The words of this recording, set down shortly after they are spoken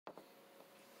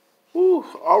Whew,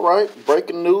 all right,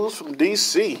 breaking news from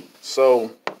DC.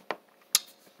 So,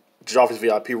 Jaffi's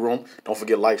VIP room. Don't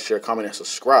forget to like, share, comment, and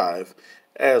subscribe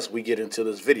as we get into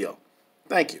this video.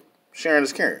 Thank you. Sharing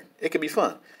is caring. It can be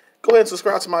fun. Go ahead and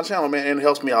subscribe to my channel, man, and it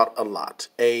helps me out a lot.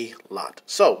 A lot.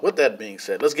 So, with that being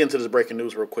said, let's get into this breaking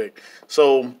news real quick.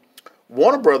 So,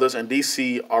 Warner Brothers and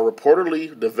DC are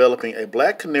reportedly developing a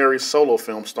Black Canary solo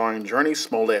film starring Jurnee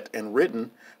Smollett and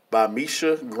written by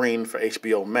Misha Green for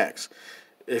HBO Max.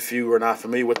 If you are not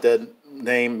familiar with that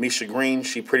name, Misha Green,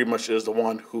 she pretty much is the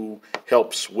one who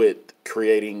helps with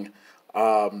creating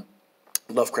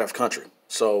Lovecraft Country.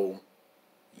 So,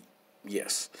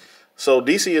 yes. So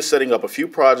DC is setting up a few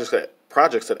projects at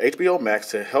HBO Max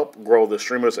to help grow the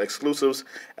streamer's exclusives.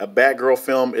 A Batgirl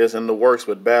film is in the works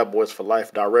with Bad Boys for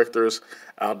Life directors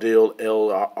Adil El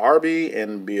Arbi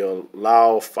and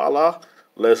Bilal Fallah.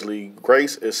 Leslie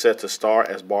Grace is set to star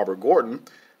as Barbara Gordon.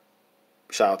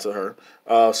 Shout out to her.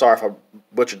 Sorry if I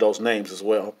butchered those names as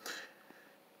well.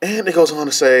 And it goes on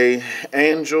to say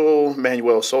Angel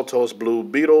Manuel Soto's Blue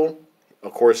Beetle.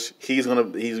 Of course, he's gonna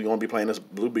be playing this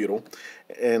Blue Beetle,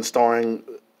 and starring,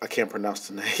 I can't pronounce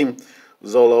the name,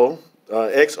 Xolo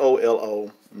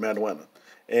Xolo Maduena.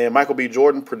 And Michael B.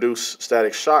 Jordan produced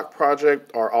Static Shock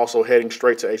Project are also heading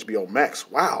straight to HBO Max.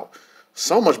 Wow,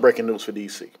 so much breaking news for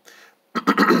DC.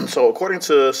 So according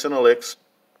to Cinelix,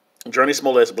 Jurnee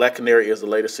Smollett's Black Canary is the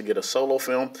latest to get a solo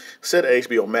film. Set at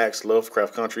HBO Max,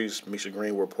 Lovecraft Country's Misha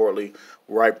Green will reportedly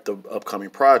write the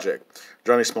upcoming project.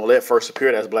 Jurnee Smollett first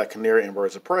appeared as Black Canary in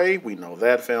Birds of Prey. We know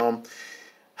that film.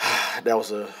 That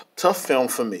was a tough film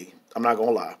for me. I'm not going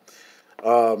to lie.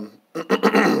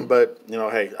 But, you know,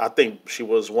 hey, I think she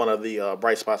was one of the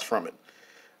bright spots from it.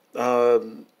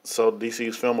 So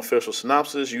DC's film official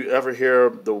synopsis. You ever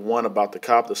hear the one about the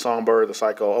cop, the songbird, the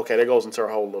psycho? Okay, that goes into her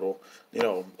whole little,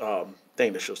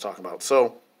 thing that she was talking about.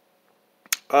 So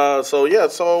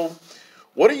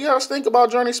what do you guys think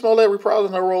about Jurnee Smollett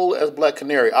reprising her role as Black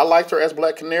Canary? I liked her as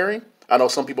Black Canary. I know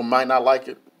some people might not like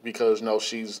it because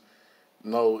she's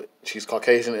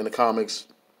Caucasian in the comics.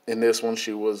 In this one,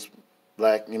 she was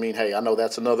black. I mean, hey, I know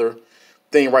that's another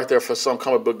thing right there for some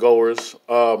comic book goers.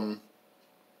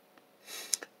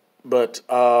 But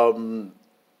the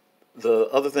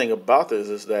other thing about this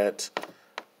is that,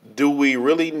 do we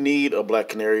really need a Black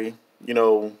Canary,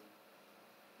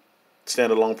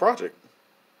 standalone project?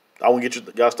 I want to get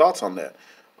you guys' thoughts on that.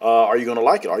 Are you going to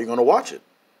like it? Are you going to watch it?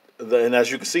 And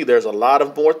as you can see, there's a lot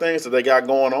of more things that they got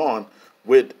going on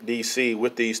with DC,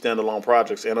 with these standalone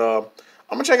projects. And I'm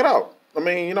going to check it out. I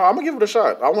mean, I'm going to give it a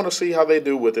shot. I want to see how they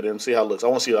do with it and see how it looks. I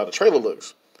want to see how the trailer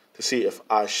looks to see if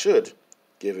I should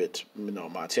give it,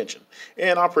 my attention.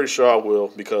 And I'm pretty sure I will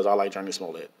because I like Jurnee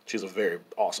Smollett. She's a very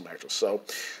awesome actress. So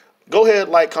go ahead,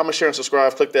 like, comment, share, and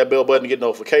subscribe. Click that bell button to get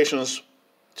notifications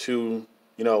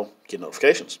get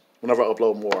notifications whenever I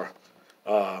upload more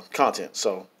content.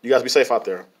 So you guys be safe out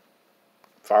there.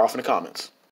 Fire off in the comments.